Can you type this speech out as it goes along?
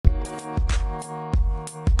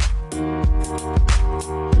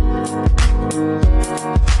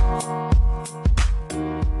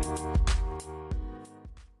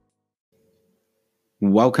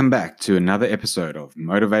Welcome back to another episode of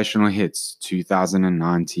Motivational Hits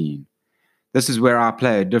 2019. This is where I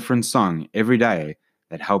play a different song every day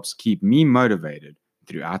that helps keep me motivated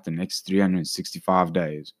throughout the next 365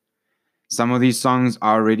 days. Some of these songs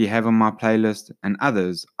I already have on my playlist, and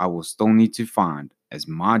others I will still need to find as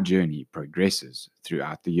my journey progresses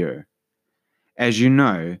throughout the year. As you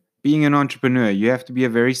know, being an entrepreneur, you have to be a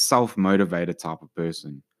very self-motivated type of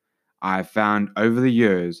person. I have found over the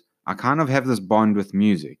years, I kind of have this bond with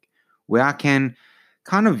music where I can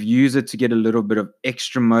kind of use it to get a little bit of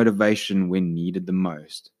extra motivation when needed the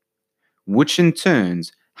most, which in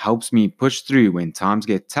turns helps me push through when times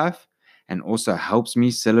get tough and also helps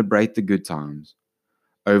me celebrate the good times.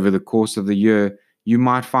 Over the course of the year, you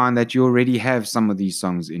might find that you already have some of these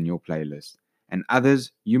songs in your playlist, and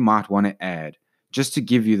others you might want to add just to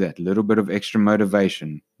give you that little bit of extra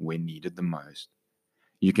motivation when needed the most.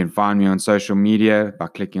 You can find me on social media by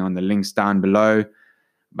clicking on the links down below,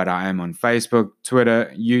 but I am on Facebook,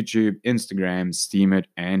 Twitter, YouTube, Instagram, Steemit,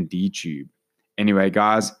 and DTube. Anyway,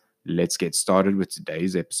 guys, let's get started with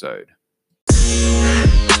today's episode.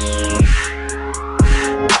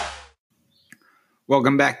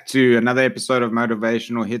 Welcome back to another episode of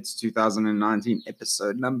Motivational Hits 2019,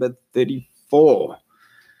 episode number 34.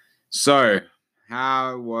 So,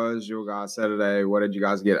 how was your guys' Saturday? What did you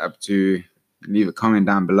guys get up to? Leave a comment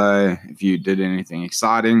down below if you did anything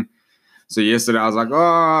exciting. So yesterday I was like,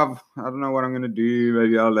 I don't know what I'm going to do.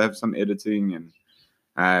 Maybe I'll have some editing.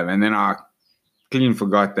 And then I clean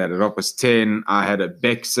forgot that at 10:30 I had a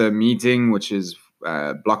BEXA meeting, which is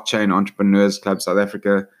Blockchain Entrepreneurs Club South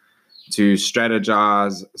Africa, to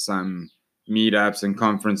strategize some meetups and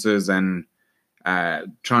conferences and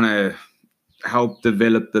trying to help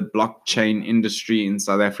develop the blockchain industry in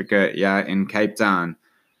South Africa, in Cape Town.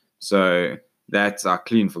 So I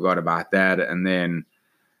clean forgot about that. And then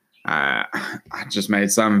I just made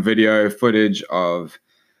some video footage of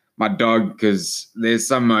my dog, because there's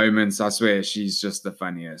some moments, I swear, she's just the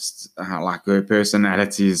funniest. Like, her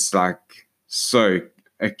personality is like so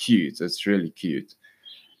cute. It's really cute.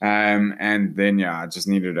 And then, I just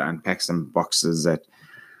needed to unpack some boxes that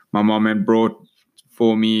my mom had brought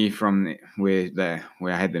for me from where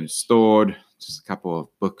I had them stored. Just a couple of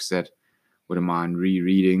books that wouldn't mind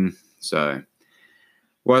rereading. So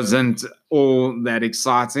wasn't all that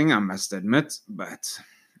exciting, I must admit, but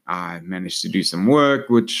I managed to do some work,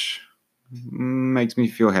 which makes me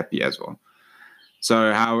feel happy as well.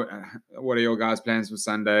 So what are your guys' plans for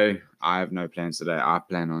Sunday? I have no plans today. I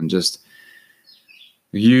plan on just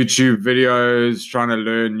YouTube videos, trying to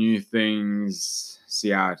learn new things,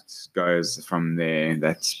 see how it goes from there.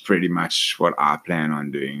 That's pretty much what I plan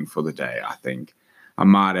on doing for the day, I think. I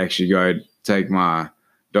might actually go take my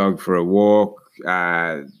dog for a walk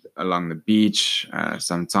along the beach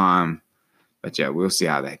sometime. But we'll see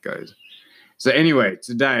how that goes. So anyway,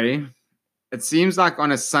 today, it seems like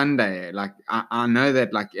on a Sunday, like I know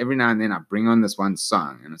that like every now and then I bring on this one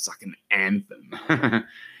song and it's like an anthem.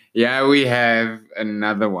 We have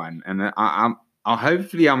another one. And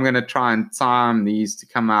hopefully I'm going to try and time these to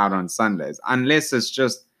come out on Sundays. Unless it's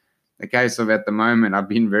just a case of, at the moment, I've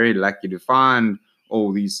been very lucky to find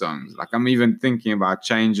all these songs. Like, I'm even thinking about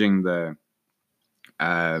changing the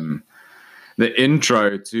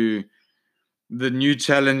intro to the new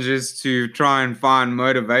challenges to try and find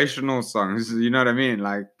motivational songs. You know what I mean?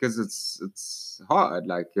 Like, because it's hard.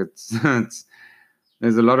 Like, it's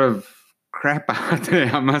there's a lot of crap out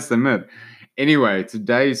there, I must admit. Anyway,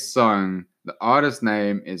 today's song, the artist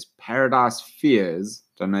name is Paradise Fears.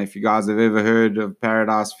 Don't know if you guys have ever heard of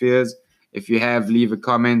Paradise Fears. If you have, leave a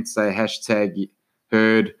comment, say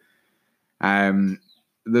 #heard.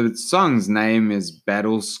 The song's name is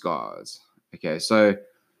Battle Scars. Okay, so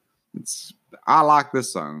I like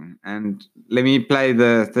this song, and let me play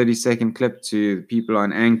the 30-second clip to the people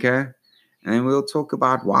on Anchor, and then we'll talk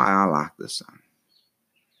about why I like this song.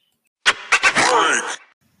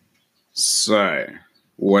 So,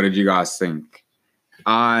 what did you guys think?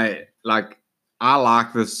 I like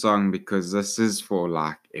this song because this is for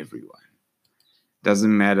like everyone.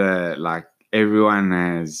 Doesn't matter, like, everyone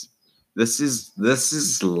has. This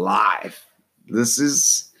is life. This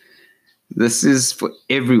is for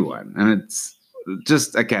everyone, and it's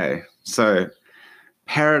just okay. So,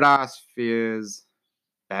 Paradise Fears,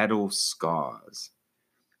 Battle Scars.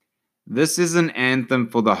 This is an anthem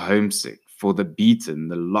for the homesick, for the beaten,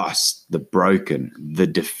 the lost, the broken, the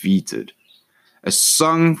defeated. A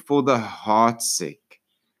song for the heartsick,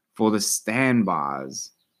 for the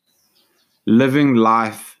standbys, living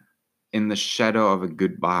life in the shadow of a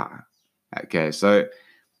goodbye. Okay, so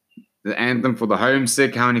the anthem for the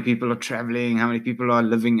homesick, how many people are traveling, how many people are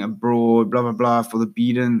living abroad, blah, blah, blah, for the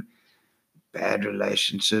beaten, bad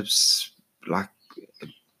relationships, like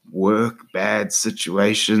work, bad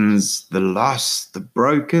situations, the lost, the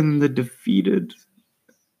broken, the defeated.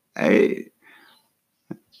 Hey,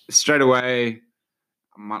 straight away,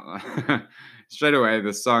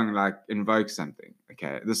 the song like invokes something.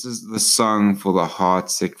 Okay, this is the song for the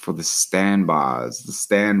heartsick, for the standbys,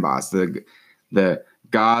 the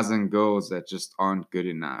guys and girls that just aren't good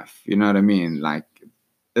enough. You know what I mean? Like,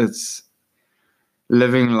 it's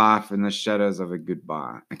living life in the shadows of a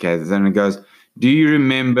goodbye. Okay, then it goes, do you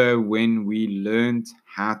remember when we learned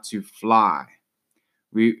how to fly?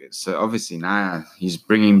 So obviously now he's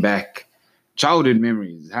bringing back childhood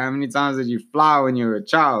memories. How many times did you fly when you were a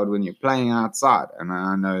child, when you're playing outside? And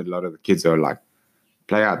I know a lot of the kids are like,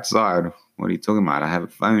 play outside? What are you talking about? I have a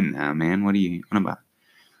phone now, man. What are you on about?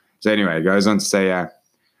 So anyway, it goes on to say,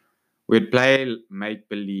 we'd play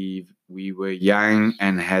make-believe. We were young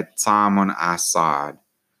and had time on our side.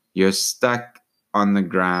 You're stuck on the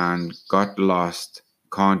ground, got lost,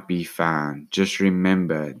 can't be found. Just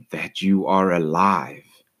remember that you are alive.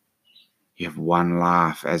 You have one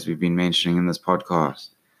life, as we've been mentioning in this podcast.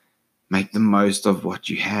 Make the most of what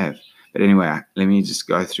you have. But anyway, let me just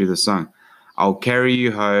go through the song. I'll carry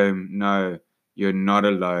you home. No, you're not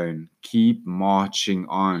alone. Keep marching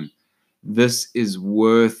on. This is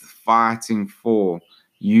worth fighting for.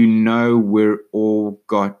 You know we're all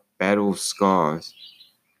got battle scars.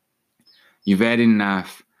 You've had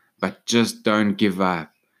enough, but just don't give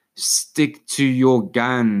up. Stick to your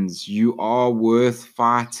guns. You are worth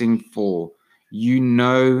fighting for. You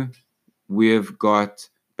know we've got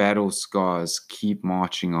battle scars. Keep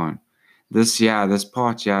marching on. This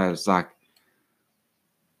part is like,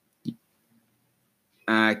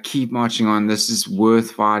 keep marching on. This is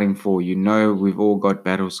worth fighting for. You know we've all got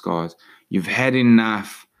battle scars. You've had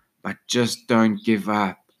enough, but just don't give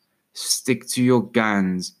up. Stick to your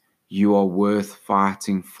guns. You are worth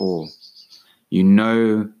fighting for. You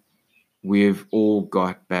know we've all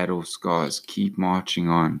got battle scars. Keep marching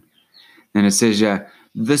on. And it says,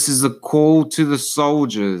 this is a call to the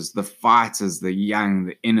soldiers, the fighters, the young,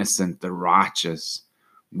 the innocent, the righteous.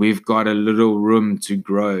 We've got a little room to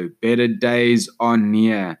grow. Better days are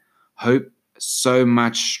near. Hope so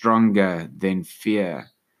much stronger than fear.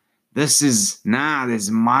 This is this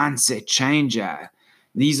mindset changer.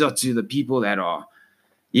 These are to the people that are,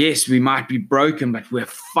 yes, we might be broken, but we're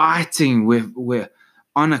fighting. We're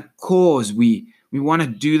on a cause. We want to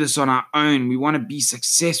do this on our own. We want to be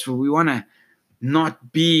successful. We want to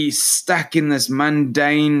not be stuck in this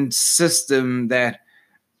mundane system that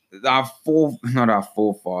not our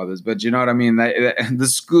forefathers, but you know what I mean? The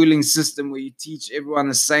schooling system where you teach everyone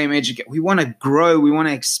the same education. We want to grow. We want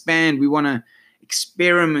to expand. We want to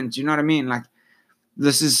experiment. You know what I mean? Like,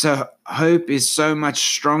 hope is so much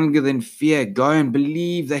stronger than fear. Go and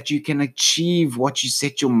believe that you can achieve what you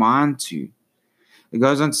set your mind to. It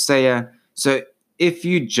goes on to say, so if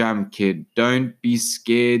you jump, kid, don't be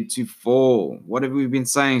scared to fall. What have we been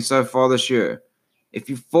saying so far this year? If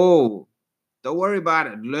you fall, don't worry about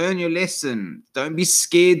it. Learn your lesson. Don't be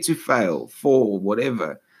scared to fail, fall,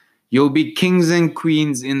 whatever. You'll be kings and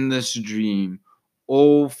queens in this dream.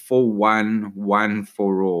 All for one, one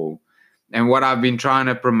for all. And what I've been trying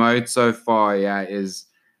to promote so far, is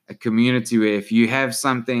a community where if you have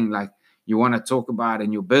something like you want to talk about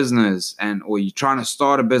in your business, or you're trying to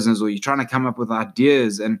start a business, or you're trying to come up with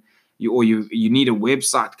ideas, and you need a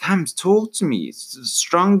website, come talk to me. It's the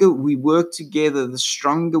stronger we work together, the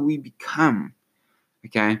stronger we become.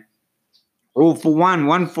 Okay, all for one,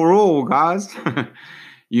 one for all, guys.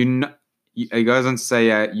 It goes on to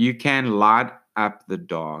say, you can light up the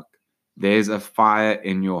dark. There's a fire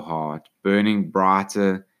in your heart, burning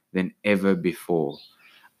brighter than ever before.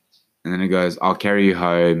 And then it goes, I'll carry you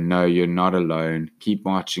home. No, you're not alone. Keep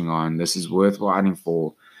marching on. This is worth fighting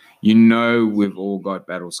for. You know we've all got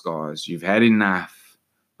battle scars. You've had enough,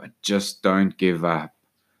 but just don't give up.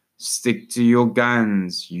 Stick to your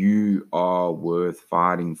guns. You are worth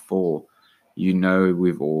fighting for. You know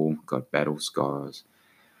we've all got battle scars.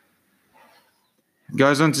 It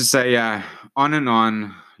goes on to say, on and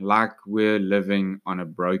on, like we're living on a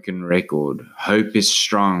broken record. Hope is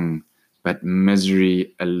strong, but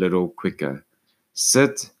misery a little quicker.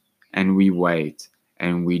 Sit and we wait,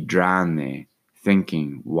 and we drown there,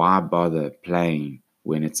 thinking, why bother playing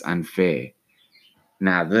when it's unfair?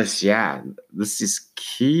 Now this is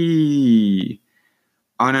key.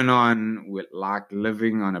 On and on, we're like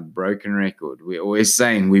living on a broken record. We're always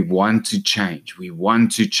saying we want to change. We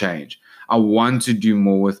want to change. I want to do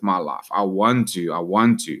more with my life. I want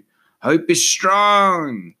to. Hope is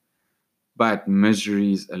strong. but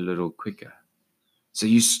misery's a little quicker. So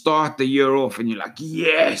you start the year off and you're like,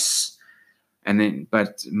 yes. And then,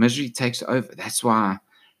 but misery takes over. That's why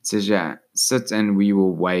it says, yeah, sit and we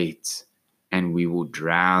will wait and we will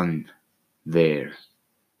drown there,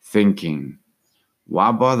 thinking,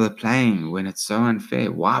 why bother playing when it's so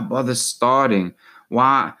unfair? Why bother starting?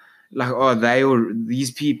 Why, like, oh, these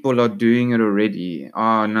people are doing it already.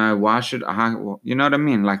 Oh, no, why should I? You know what I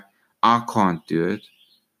mean? Like, I can't do it.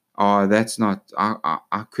 Oh, that's not,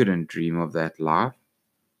 I couldn't dream of that life.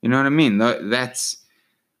 You know what I mean?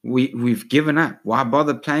 We've given up. Why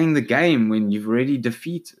bother playing the game when you've already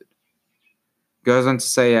defeated? Goes on to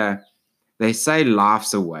say, they say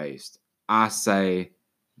life's a waste. I say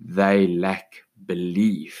they lack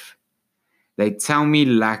belief. They tell me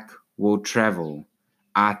luck will travel.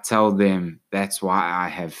 I tell them that's why I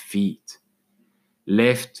have feet.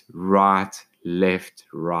 Left, right,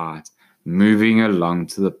 moving along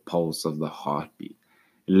to the pulse of the heartbeat.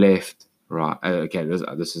 Left, right. Okay,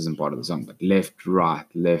 this isn't part of the song, but left,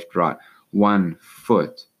 right. One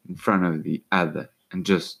foot in front of the other, and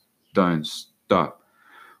just don't stop.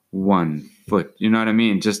 1 foot. You know what I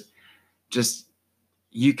mean? Just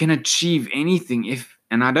you can achieve anything if,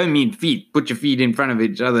 and I don't mean feet. Put your feet in front of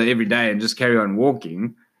each other every day and just carry on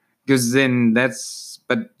walking, because then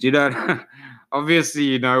but you don't. Obviously,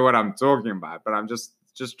 you know what I'm talking about, but I'm just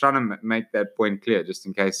trying to make that point clear, just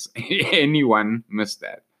in case anyone missed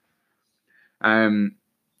that.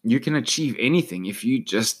 You can achieve anything if you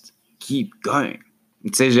just keep going.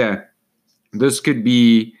 It says, yeah, this could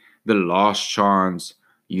be the last chance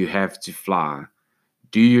you have to fly.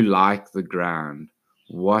 Do you like the ground?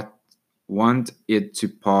 Want it to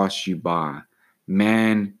pass you by?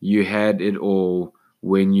 Man, you had it all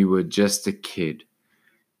when you were just a kid.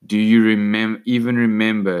 Do you even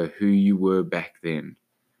remember who you were back then?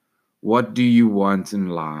 What do you want in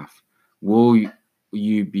life? Will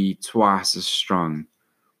you be twice as strong?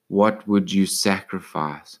 What would you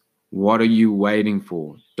sacrifice? What are you waiting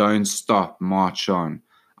for? Don't stop, march on.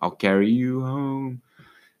 I'll carry you home.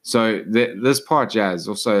 So this part, yeah, is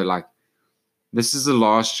also like, this is the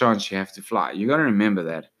last chance you have to fly. You got to remember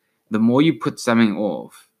that the more you put something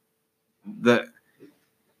off, the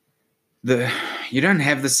you don't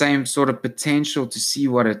have the same sort of potential to see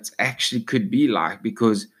what it actually could be like,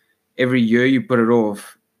 because every year you put it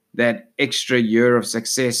off, that extra year of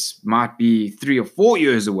success might be 3 or 4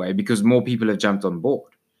 years away because more people have jumped on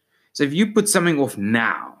board. So if you put something off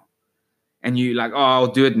now and you like, oh, I'll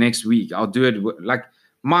do it next week, I'll do it, like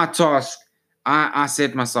my task, I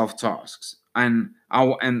set myself tasks. And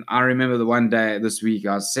I remember the one day this week,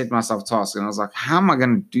 I set myself tasks and I was like, how am I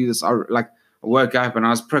going to do this? I woke up and I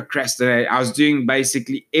was procrastinating. I was doing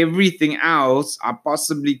basically everything else I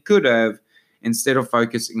possibly could have instead of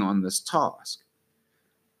focusing on this task.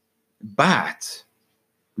 But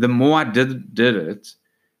the more I did it,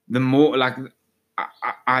 the more like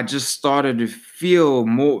I just started to feel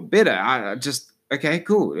more better. I just, okay,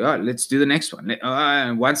 cool. Yeah, let's do the next one.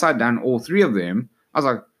 And once I'd done all 3 of them, I was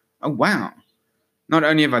like, oh, wow. Not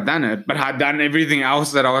only have I done it, but I'd done everything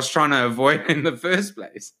else that I was trying to avoid in the first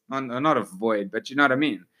place. Not avoid, but you know what I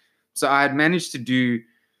mean? So I had managed to do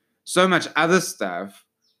so much other stuff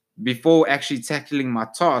before actually tackling my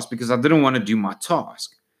task, because I didn't want to do my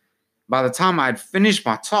task. By the time I had finished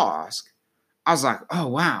my task, I was like, oh,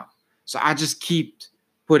 wow. So I just keep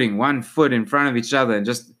putting 1 foot in front of each other and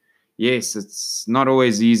just, yes, it's not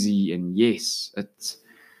always easy. And yes, it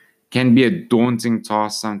can be a daunting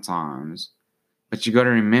task sometimes. But you got to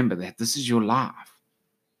remember that this is your life.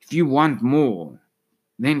 If you want more,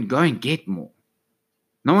 then go and get more.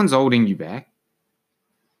 No one's holding you back.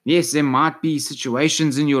 Yes, there might be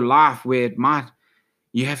situations in your life where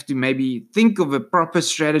you have to maybe think of a proper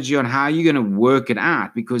strategy on how you're going to work it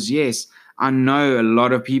out. Because yes, I know a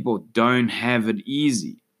lot of people don't have it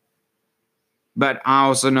easy. But I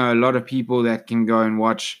also know a lot of people that can go and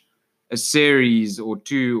watch a series or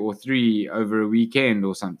 2 or 3 over a weekend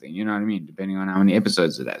or something, you know what I mean? Depending on how many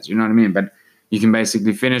episodes it has, you know what I mean? But you can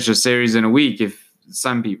basically finish a series in a week if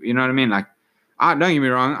some people, you know what I mean? Like, don't get me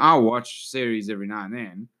wrong, I'll watch series every now and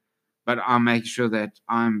then, but I'll make sure that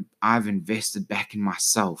I've invested back in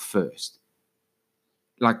myself first.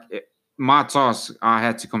 Like, my task I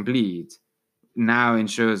had to complete now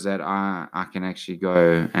ensures that I can actually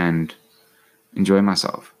go and enjoy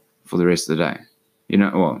myself for the rest of the day. You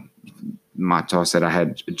know, well, my task that I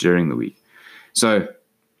had during the week. So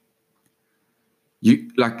you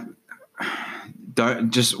like,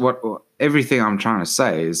 don't just what everything I'm trying to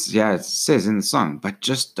say is, yeah, it says in the song, but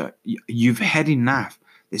just you've had enough.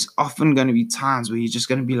 There's often going to be times where you're just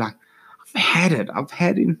going to be like, I've had it. I've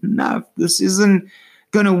had enough. This isn't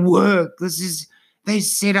gonna work. They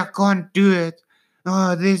said I can't do it.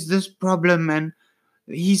 Oh, there's this problem, and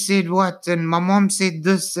he said what, and my mom said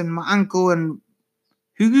this, and my uncle, and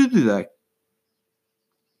who the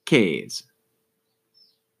cares?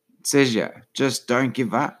 It says, yeah, just don't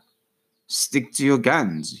give up. Stick to your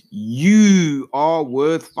guns. You are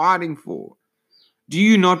worth fighting for. Do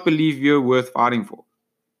you not believe you're worth fighting for?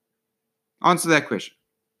 Answer that question.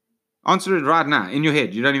 Answer it right now in your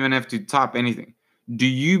head. You don't even have to type anything. Do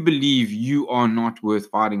you believe you are not worth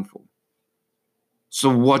fighting for? So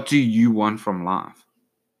what do you want from life?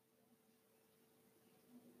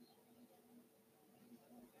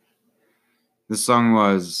 The song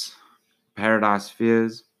was Paradise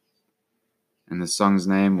Fears, and the song's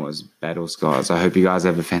name was Battle Scars. I hope you guys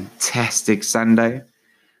have a fantastic Sunday,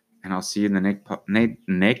 and I'll see you in the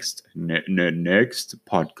next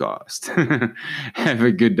podcast. Have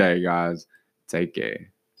a good day, guys. Take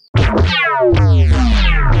care.